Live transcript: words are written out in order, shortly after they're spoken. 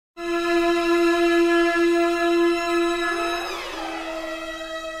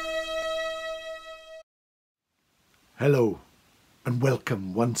Hello and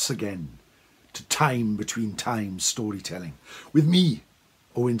welcome once again to Time Between Times storytelling with me,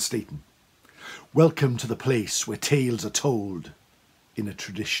 Owen Staton. Welcome to the place where tales are told in a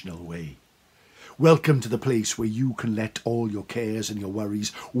traditional way. Welcome to the place where you can let all your cares and your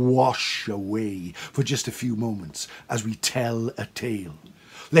worries wash away for just a few moments as we tell a tale.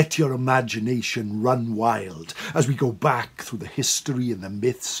 Let your imagination run wild as we go back through the history and the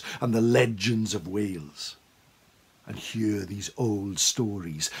myths and the legends of Wales. And hear these old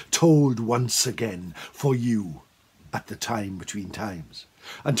stories told once again for you at the time between times.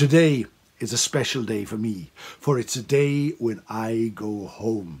 And today is a special day for me, for it's a day when I go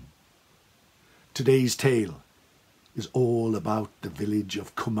home. Today's tale is all about the village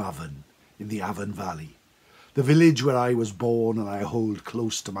of Cwmafan in the Afan Valley, the village where I was born and I hold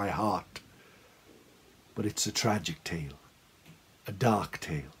close to my heart. But it's a tragic tale, a dark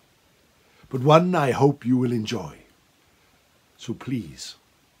tale, but one I hope you will enjoy. So please,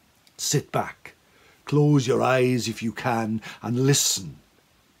 sit back, close your eyes if you can, and listen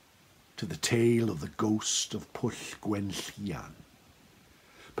to the tale of the Ghost of Pwll Gwenllian.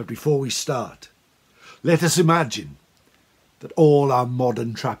 But before we start, let us imagine that all our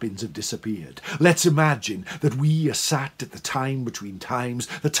modern trappings have disappeared. Let's imagine that we are sat at the time between times,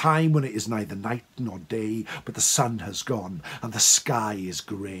 the time when it is neither night nor day, but the sun has gone and the sky is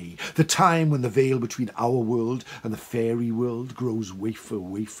grey, the time when the veil between our world and the fairy world grows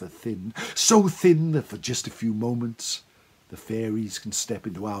wafer thin, so thin that for just a few moments the fairies can step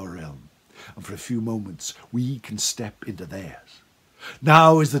into our realm, and for a few moments we can step into theirs.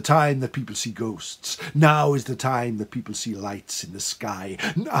 Now is the time that people see ghosts. Now is the time that people see lights in the sky.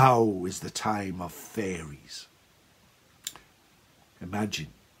 Now is the time of fairies. Imagine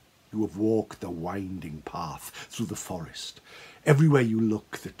you have walked the winding path through the forest. Everywhere you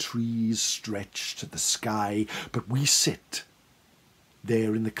look, the trees stretch to the sky, but we sit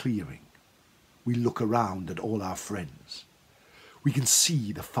there in the clearing. We look around at all our friends. We can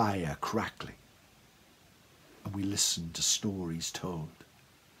see the fire crackling. And we listen to stories told.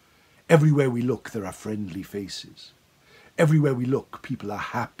 Everywhere we look, there are friendly faces. Everywhere we look, people are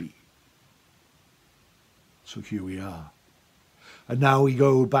happy. So here we are. And now we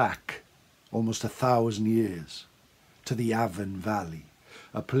go back almost 1,000 years to the Afan Valley,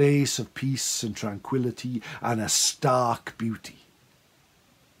 a place of peace and tranquility and a stark beauty.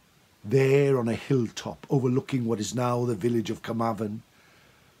 There on a hilltop overlooking what is now the village of Cwmafan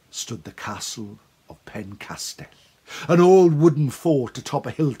stood the castle of Pencastell, an old wooden fort atop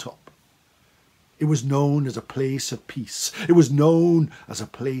a hilltop. It was known as a place of peace. It was known as a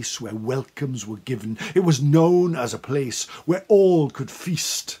place where welcomes were given. It was known as a place where all could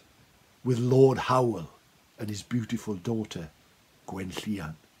feast with Lord Howell and his beautiful daughter,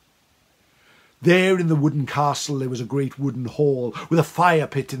 Gwenllian. There in the wooden castle there was a great wooden hall with a fire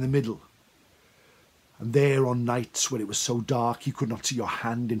pit in the middle. And there on nights when it was so dark you could not see your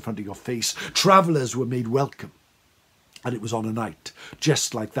hand in front of your face, travellers were made welcome. And it was on a night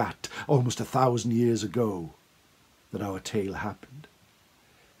just like that, almost 1,000 years ago, that our tale happened.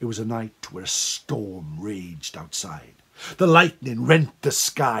 It was a night where a storm raged outside. The lightning rent the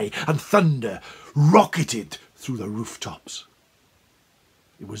sky and thunder rocketed through the rooftops.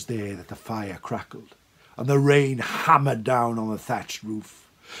 It was there that the fire crackled and the rain hammered down on the thatched roof.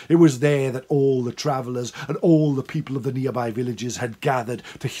 It was there that all the travellers and all the people of the nearby villages had gathered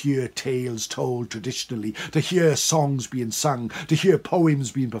to hear tales told traditionally, to hear songs being sung, to hear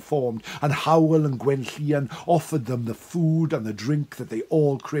poems being performed, and Howell and Gwenllian offered them the food and the drink that they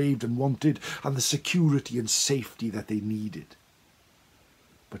all craved and wanted, and the security and safety that they needed.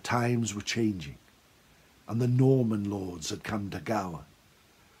 But times were changing, and the Norman lords had come to Gower.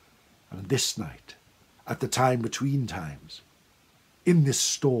 And this night, at the time between times, in this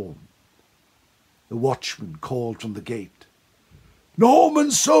storm, the watchman called from the gate,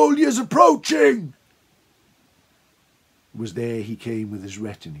 "Norman soldiers approaching!" It was there he came with his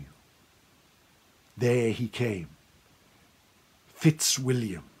retinue. There he came,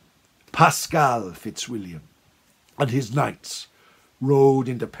 Fitzwilliam, Pascal Fitzwilliam, and his knights rode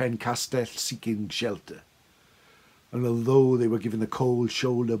into Pencastell seeking shelter. And although they were given the cold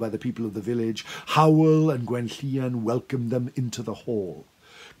shoulder by the people of the village, Howell and Gwenllian welcomed them into the hall,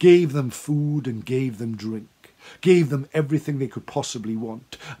 gave them food and gave them drink, gave them everything they could possibly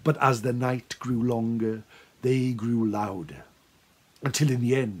want. But as the night grew longer, they grew louder, until in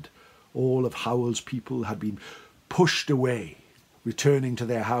the end, all of Howell's people had been pushed away, returning to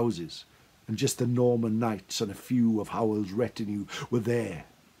their houses, and just the Norman knights and a few of Howell's retinue were there.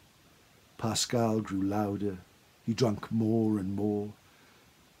 Pascal grew louder. He drank more and more,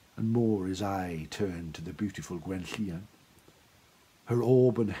 and more his eye turned to the beautiful Gwenllian. Her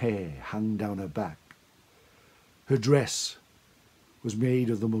auburn hair hung down her back. Her dress was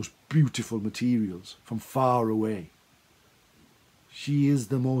made of the most beautiful materials from far away. "She is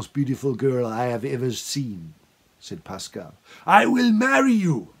the most beautiful girl I have ever seen," said Pascal. "I will marry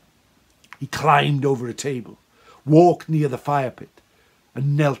you." He climbed over a table, walked near the fire pit,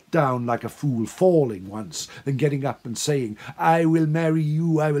 and knelt down like a fool, falling once, then getting up and saying, "I will marry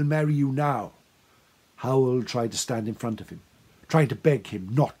you now." Howell tried to stand in front of him, trying to beg him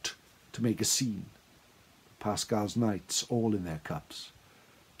not to make a scene. Pascal's knights, all in their cups,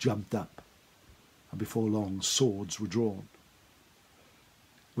 jumped up, and before long swords were drawn.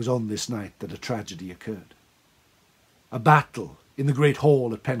 It was on this night that a tragedy occurred. A battle in the great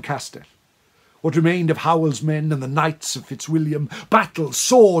hall at Pencastell. What remained of Howell's men and the knights of Fitzwilliam battled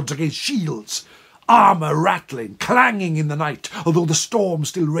swords against shields, armour rattling, clanging in the night, although the storm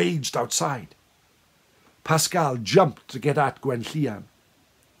still raged outside. Pascal jumped to get at Gwenllian,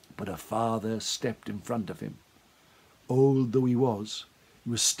 but her father stepped in front of him. Old though he was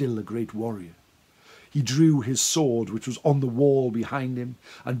still a great warrior. He drew his sword, which was on the wall behind him,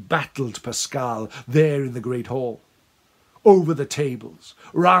 and battled Pascal there in the great hall. Over the tables,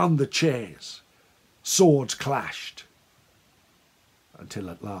 round the chairs, swords clashed, until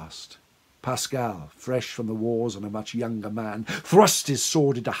at last Pascal, fresh from the wars and a much younger man, thrust his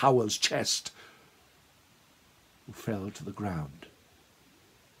sword into Howell's chest, who fell to the ground,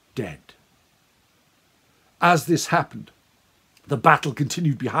 dead. As this happened, the battle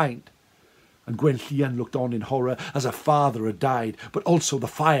continued behind, and Gwenllian looked on in horror as her father had died, but also the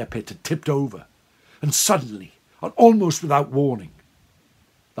fire pit had tipped over, and suddenly, and almost without warning,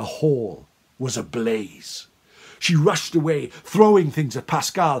 the hall was ablaze. She rushed away, throwing things at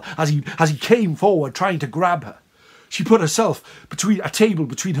Pascal as he came forward, trying to grab her. She put herself between a table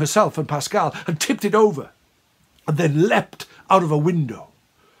between herself and Pascal and tipped it over, and then leapt out of a window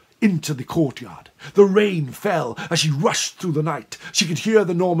into the courtyard. The rain fell as she rushed through the night. She could hear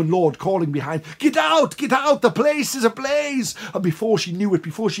the Norman lord calling behind, "Get out, get out, the place is ablaze!" And before she knew it,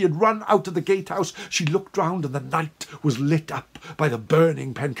 before she had run out of the gatehouse, she looked round and the night was lit up by the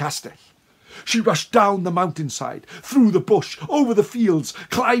burning Pencastell. She rushed down the mountainside, through the bush, over the fields,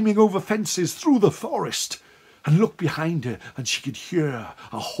 climbing over fences, through the forest, and looked behind her, and she could hear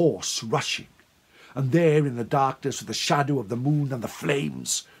a horse rushing. And there in the darkness, with the shadow of the moon and the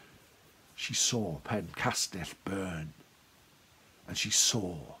flames, she saw Pencastell burn, and she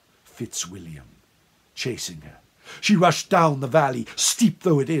saw Fitzwilliam chasing her. She rushed down the valley, steep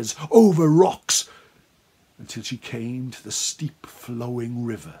though it is, over rocks, until she came to the steep flowing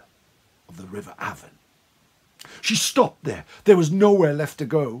river of the River Afan. She stopped there. There was nowhere left to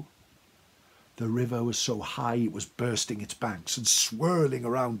go. The river was so high it was bursting its banks and swirling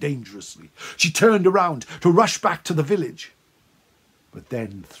around dangerously. She turned around to rush back to the village. But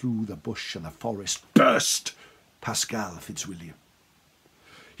then through the bush and the forest burst Pascal Fitzwilliam.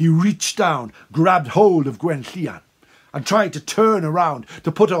 He reached down, grabbed hold of Gwenllian, and tried to turn around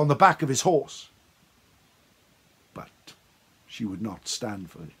to put her on the back of his horse. But she would not stand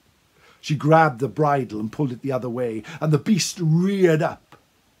for it. She grabbed the bridle and pulled it the other way, and the beast reared up.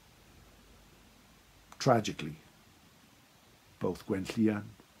 Tragically, both Gwenllian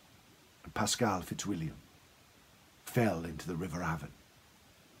and Pascal Fitzwilliam fell into the River Afan.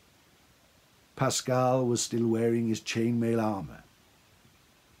 Pascal was still wearing his chainmail armour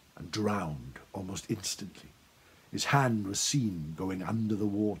and drowned almost instantly. His hand was seen going under the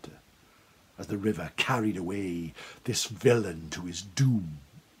water as the river carried away this villain to his doom.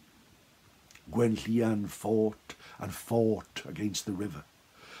 Gwenllian fought and fought against the river,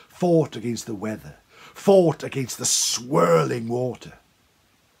 fought against the weather, fought against the swirling water.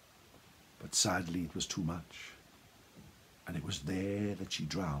 But sadly it was too much, and it was there that she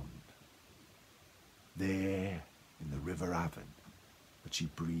drowned. There in the River Afan that she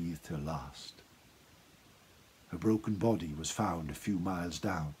breathed her last. Her broken body was found a few miles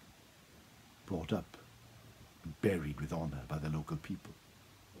down, brought up and buried with honour by the local people.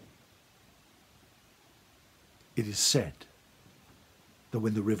 It is said that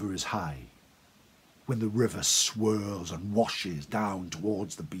when the river is high, when the river swirls and washes down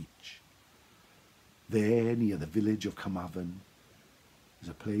towards the beach, there near the village of Cwmafan is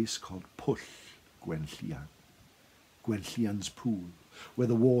a place called Pwll Gwenllian, Gwenllian's pool, where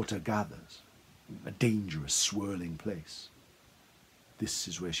the water gathers, a dangerous swirling place. This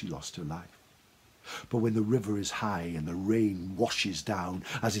is where she lost her life. But when the river is high and the rain washes down,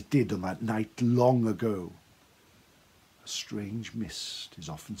 as it did on that night long ago, a strange mist is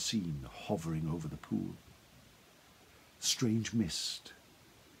often seen hovering over the pool. Strange mist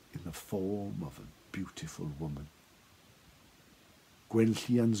in the form of a beautiful woman.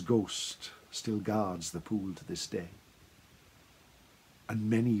 Gwenllian's ghost still guards the pool to this day, and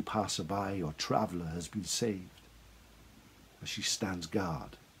many passerby or traveller has been saved as she stands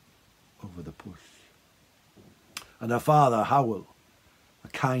guard over the Pwll. And her father, Howell, a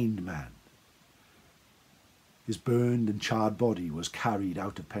kind man, his burned and charred body was carried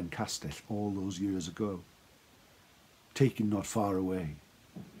out of Pencastell all those years ago, taken not far away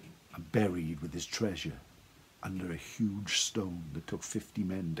and buried with his treasure under a huge stone that took 50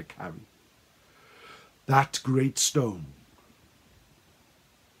 men to carry. That great stone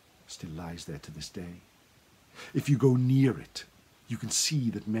still lies there to this day. If you go near it, you can see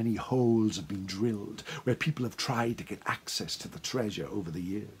that many holes have been drilled where people have tried to get access to the treasure over the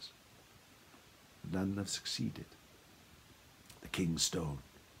years. None have succeeded. The King's Stone,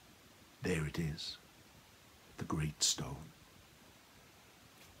 there it is, the great stone.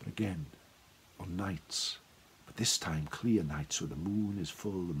 But again, on nights, but this time clear nights where the moon is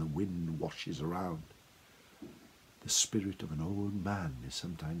full and the wind washes around, the spirit of an old man is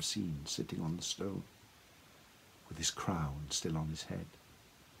sometimes seen sitting on the stone, with his crown still on his head,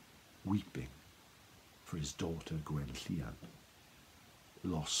 weeping for his daughter Gwenllian,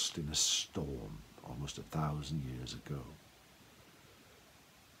 lost in a storm almost 1,000 years ago.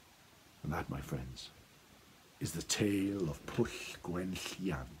 And that, my friends, is the tale of Pwll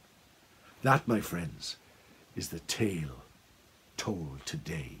Gwenllian. That, my friends, is the tale told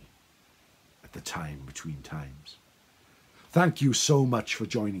today at the time between times. Thank you so much for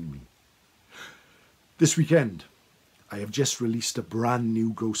joining me. This weekend, I have just released a brand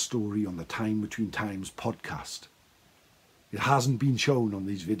new ghost story on the Time Between Times podcast. It hasn't been shown on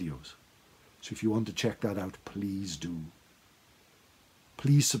these videos, so if you want to check that out, please do.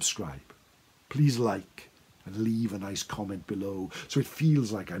 Please subscribe, please like, and leave a nice comment below so it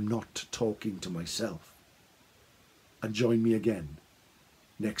feels like I'm not talking to myself. And join me again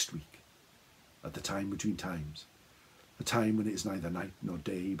next week at the Time Between Times, a time when it is neither night nor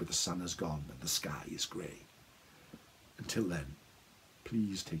day, but the sun has gone and the sky is grey. Until then,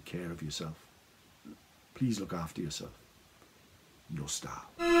 please take care of yourself. Please look after yourself. Your star.